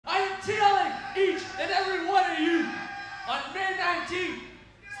team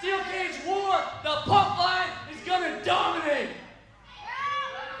steel cage war, the pump line is gonna dominate.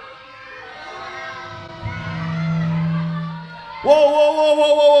 Whoa, whoa, whoa,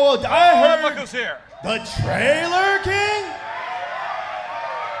 whoa, whoa, whoa. I heard. Look who's here. The Trailer King?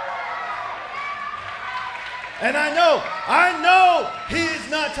 And I know he is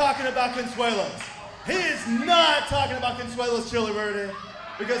not talking about Consuelos. He is not talking about Consuelos Chili Verde,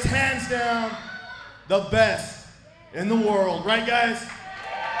 because hands down, the best in the world, right guys?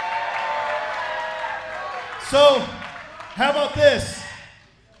 So, how about this?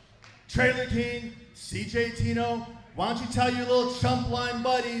 Trailer King, CJ Tino, why don't you tell your little chump line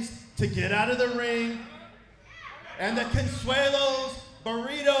buddies to get out of the ring, and the Consuelos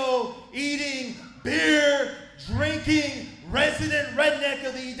burrito eating, beer drinking resident redneck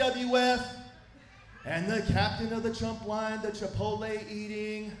of the EWF, and the captain of the chump line, the Chipotle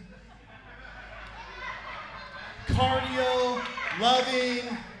eating, cardio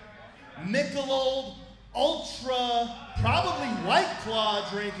loving, Michelob Ultra, probably White Claw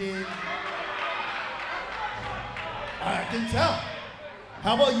drinking. I can tell.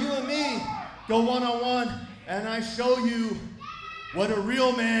 How about you and me go one-on-one and I show you what a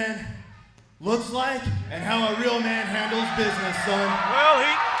real man looks like and how a real man handles business, son. Well,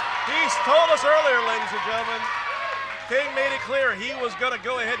 he's told us earlier, ladies and gentlemen, King made it clear he was going to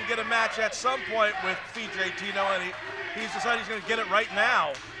go ahead and get a match at some point with CJ Tino, and he's decided he's going to get it right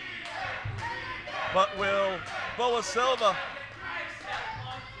now. But will Boa Silva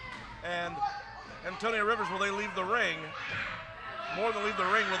and Antonio Rivers, will they leave the ring? More than leave the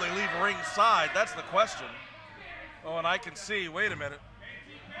ring, will they leave ringside? That's the question. Oh, and I can see, wait a minute.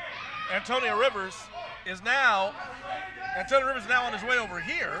 Antonio Rivers is now on his way over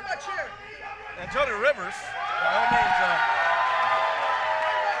here. Antonio Rivers, by all means,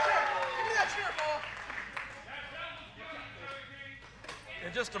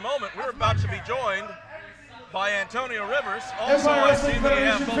 in just a moment, we're about to be joined by Antonio Rivers. Also, I see that we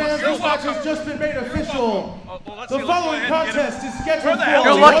have Boa Silva. This match has just been made official. The following contest is scheduled for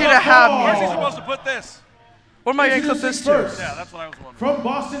You're lucky to have me. Where's he supposed to put this? What am I going to clip this to? Yeah, that's what I was wondering. From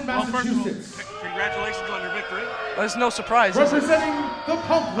Boston, Well, Massachusetts. first of all, congratulations on your victory. There's no surprise, is it? Representing the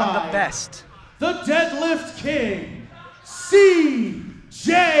pump line. I'm the best. The Deadlift King,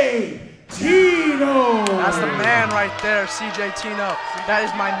 CJ Tino. That's the man right there, CJ Tino. That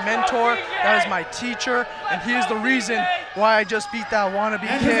is my mentor, that is my teacher, and he is the reason why I just beat that wannabe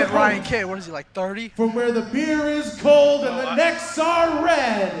kid, Ryan Kidd. What is he, like 30? From where the beer is cold and the necks are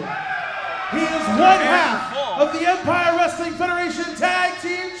red, he is one half of the Empire Wrestling Federation Tag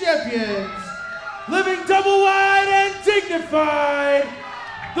Team Champions, living double wide and dignified,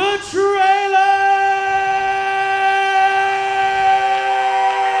 the Trailer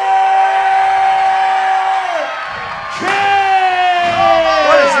King!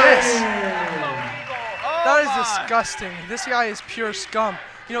 What is this? That is disgusting. This guy is pure scum.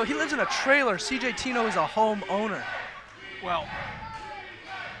 You know, he lives in a trailer. CJ Tino is a home owner. Well,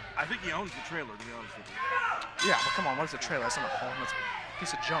 I think he owns the trailer, to be honest with you. Yeah, but come on, what is a trailer? That's not a home. That's a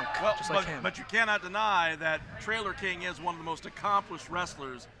piece of junk, Well, just like him. but you cannot deny that Trailer King is one of the most accomplished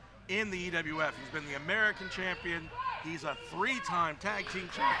wrestlers in the EWF. He's been the American champion. He's a 3-time tag team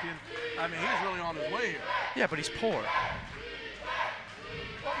champion. I mean, he's really on his way here. Yeah, but he's poor.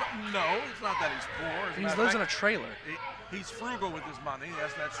 Well, no, it's not that he's poor. He lives in a trailer. He's frugal with his money.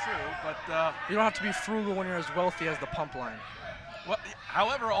 Yes, that's true. But you don't have to be frugal when you're as wealthy as the pump line. well,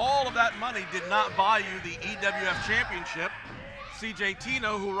 however, all of that money did not buy you the EWF championship. CJ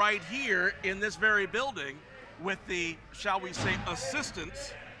Tino, who right here in this very building, with the, shall we say,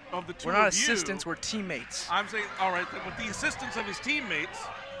 assistance of the two of you. We're not assistants, we're teammates. I'm saying, all right, with the assistance of his teammates,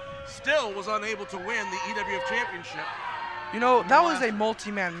 still was unable to win the EWF championship. You know, that was a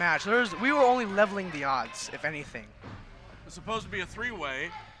multi-man match. We were only leveling the odds, if anything. It was supposed to be a 3-way,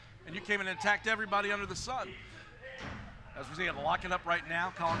 and you came in and attacked everybody under the sun. As we see him locking up right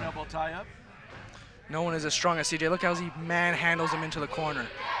now, collar elbow tie up. No one is as strong as CJ. Look how he manhandles him into the corner.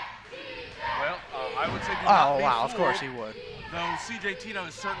 Well, I would say do Oh, not be wow, of fooled, course he would. Though CJ Tino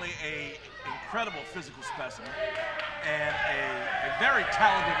is certainly an incredible physical specimen and a very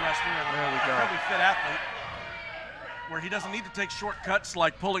talented wrestler and an incredibly fit athlete, where he doesn't need to take shortcuts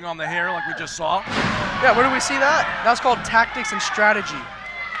like pulling on the hair like we just saw. Yeah, where do we see that? That's called tactics and strategy.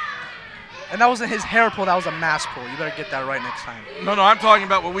 And that wasn't his hair pull, that was a mask pull. You better get that right next time. No, I'm talking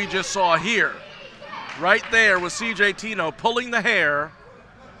about what we just saw here. Right there was CJ Tino pulling the hair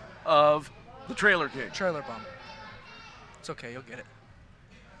of the Trailer King. Trailer bum. It's okay, you'll get it.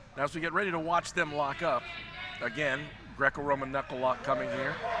 Now as we get ready to watch them lock up, again, Greco-Roman knuckle lock coming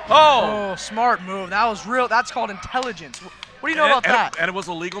here. Oh! Oh, smart move. That was real. That's called intelligence. What do you know about that? And it was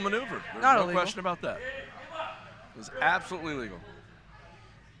a legal maneuver. There's Not no illegal. question about that. It was absolutely legal.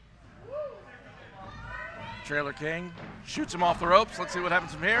 Trailer King shoots him off the ropes. Let's see what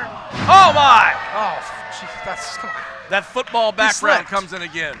happens from here. Oh, my! Oh, geez, come on. That football background comes in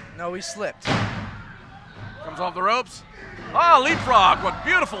again. No, he slipped. Comes off the ropes. Oh, leapfrog. What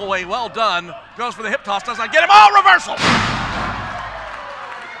beautiful way. Well done. Goes for the hip toss. Does not get him. Oh, reversal.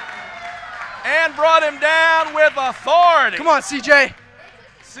 And brought him down with authority. Come on, CJ.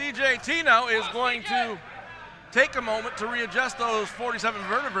 CJ Tino is going to take a moment to readjust those 47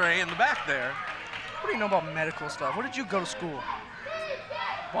 vertebrae in the back there. What do you know about medical stuff? Where did you go to school?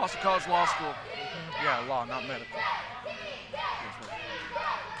 Boston College Law School. Yeah, law, not medical.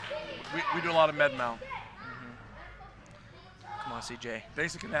 We do a lot of med mal. Come on, CJ.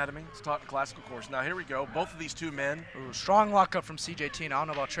 Basic anatomy. It's taught in classical course. Now here we go. Both of these two men. Ooh, strong lockup from CJ Tino. I don't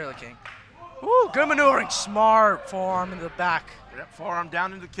know about Trailer King. Ooh, good maneuvering. Smart forearm into the back. Yep, forearm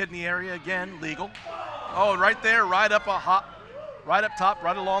down into the kidney area again. Legal. Oh, and right there, right up top,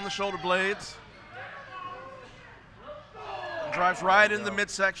 right along the shoulder blades. And drives right in the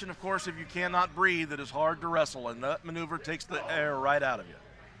midsection. Of course, if you cannot breathe, it is hard to wrestle, and that maneuver takes the air right out of you.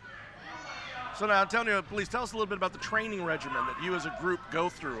 So now, Antonio, please tell us a little bit about the training regimen that you as a group go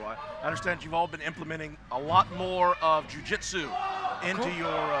through. I understand you've all been implementing a lot more of jiu-jitsu into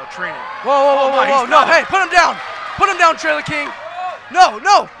your training. Whoa, no, hey, put him down. Put him down, Trailer King. No.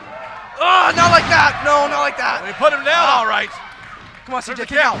 Not like that. No, not like that. We put him down, all right. Come on, CJ, There's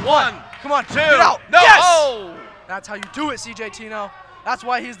get out. One, Come on, two. get out. No. Yes! Oh! That's how you do it, CJ Tino. That's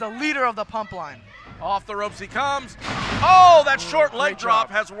why he's the leader of the pump line. Off the ropes he comes. Oh, that short leg great drop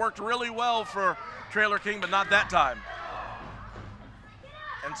job. has worked really well for Trailer King, but not that time.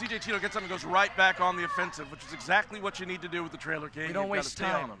 And CJ Tino gets up and goes right back on the offensive, which is exactly what you need to do with the Trailer King. We don't You've waste got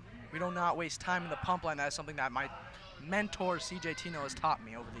to stay on time. him. We do not waste time in the pump line. That is something that my mentor, CJ Tino, has taught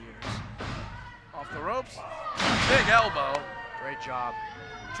me over the years. Off the ropes. Big elbow. Great job.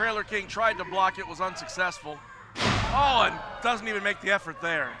 Trailer King tried to block it, was unsuccessful. Oh, and doesn't even make the effort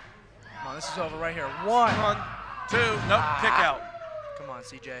there. Come on, this is over right here. One. 1, 2, nope, kick out. Come on,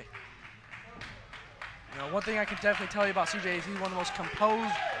 CJ. You know, one thing I can definitely tell you about CJ is he's one of the most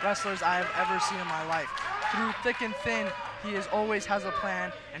composed wrestlers I have ever seen in my life. Through thick and thin, he always has a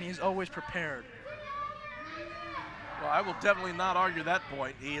plan, and he is always prepared. Well, I will definitely not argue that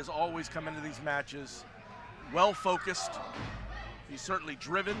point. He has always come into these matches well-focused. He's certainly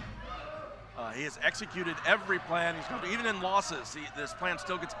driven. He has executed every plan. Even in losses, this plan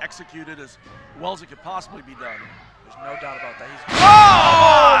still gets executed as well as it could possibly be done. There's no doubt about that.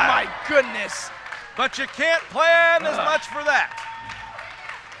 Oh, my goodness. But you can't plan as much for that.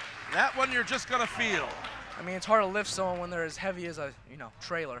 That one you're just going to feel. I mean, it's hard to lift someone when they're as heavy as a,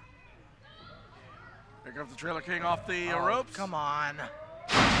 trailer. Here comes the Trailer King off the ropes. Come on.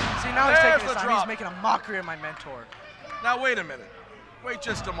 See, now he's taking his time. He's making a mockery of my mentor. Now, wait a minute. Wait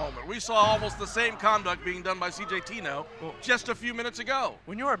just a moment. We saw almost the same conduct being done by CJ Tino just a few minutes ago.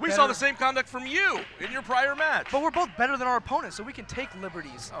 We saw the same conduct from you in your prior match. But we're both better than our opponents, so we can take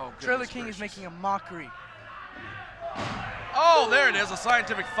liberties. Oh, Trailer King is making a mockery. Oh, there it is, a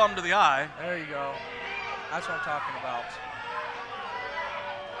scientific thumb to the eye. There you go. That's what I'm talking about.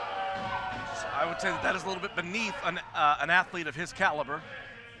 I would say that is a little bit beneath an athlete of his caliber.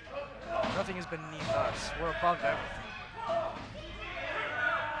 Nothing is beneath us. We're above everything.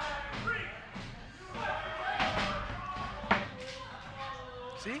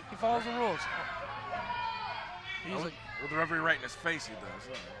 See? He follows the rules. With the referee right in his face, he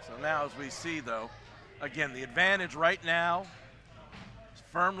does. So now, as we see, though, again, the advantage right now is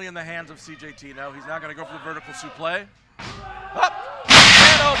firmly in the hands of CJ Tino. He's now going to go for the vertical suplex. Up!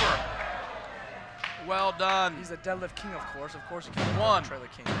 And over! Well done. He's a deadlift king, of course. Of course, he can. 1, Trailer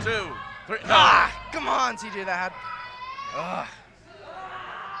King. 2, 3. No. Come on, CJ. That had.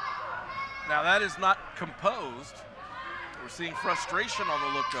 Now that is not composed. We're seeing frustration on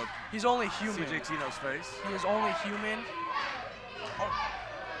the look of He's only human. CJ Tino's face. He is only human.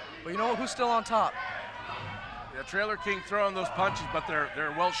 But you know what? Who's still on top? Yeah, Trailer King throwing those punches, but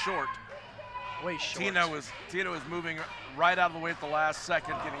they're well short. Way short. Tino is moving right out of the way at the last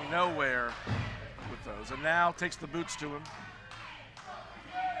second, getting nowhere with those, and now takes the boots to him.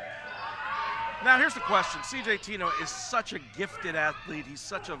 Now here's the question. CJ Tino is such a gifted athlete. He's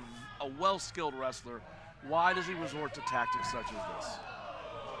such a well-skilled wrestler. Why does he resort to tactics such as this?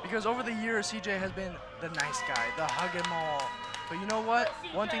 Because over the years, CJ has been the nice guy, the hug him all. But you know what?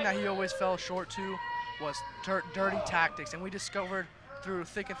 One thing that he always fell short to was dirty tactics. And we discovered through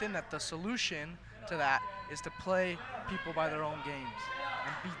thick and thin that the solution to that is to play people by their own games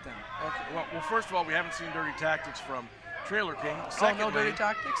and beat them. Okay. Well, first of all, we haven't seen dirty tactics from Trailer King. Oh, no dirty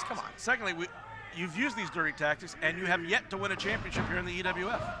tactics? Come on. Secondly, you've used these dirty tactics, and you have yet to win a championship here in the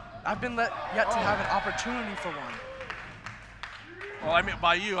EWF. I've been yet to have an opportunity for one. Well, I mean,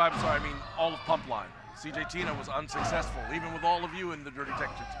 by you, I'm sorry, I mean all of Pump Line. CJ Tino was unsuccessful, even with all of you in the dirty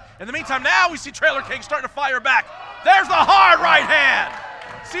tactics. In the meantime, now we see Trailer King starting to fire back. There's the hard right hand.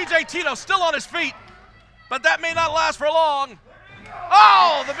 CJ Tino still on his feet, but that may not last for long.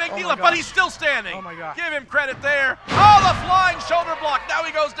 Oh, the big knee, but he's still standing. Oh, my God. Give him credit there. Oh, the flying shoulder block. Now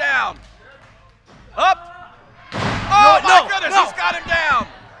he goes down. Up. Oh, my goodness, he's got him down.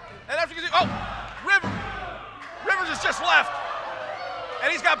 And after you can see, Rivers has just left.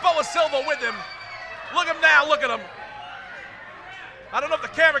 And he's got Boa Silva with him. Look at him now, look at him. I don't know if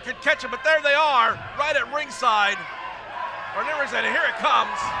the camera can catch him, but there they are, right at ringside. Or near ringside, and here it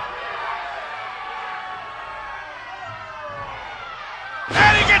comes.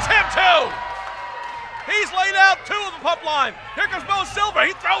 And he gets him too. He's laid out 2 of the Pump Line. Here comes Boa Silva,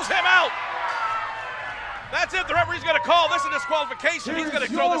 he throws him out. That's it, the referee's gonna call this a disqualification. He's gonna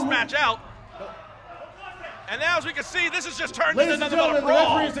throw this match out. And now, as we can see, this has just turned into nothing but a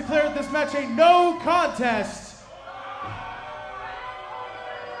brawl. The referee has declared this match a no contest.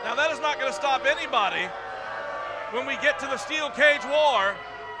 Now, that is not going to stop anybody when we get to the Steel Cage War,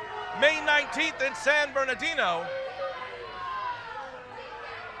 May 19th in San Bernardino.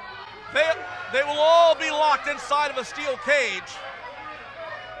 They will all be locked inside of a steel cage.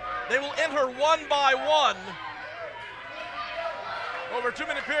 They will enter one by one over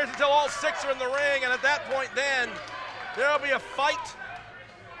 2-minute periods until all 6 are in the ring, and at that point then, there'll be a fight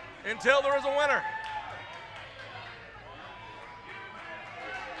until there is a winner.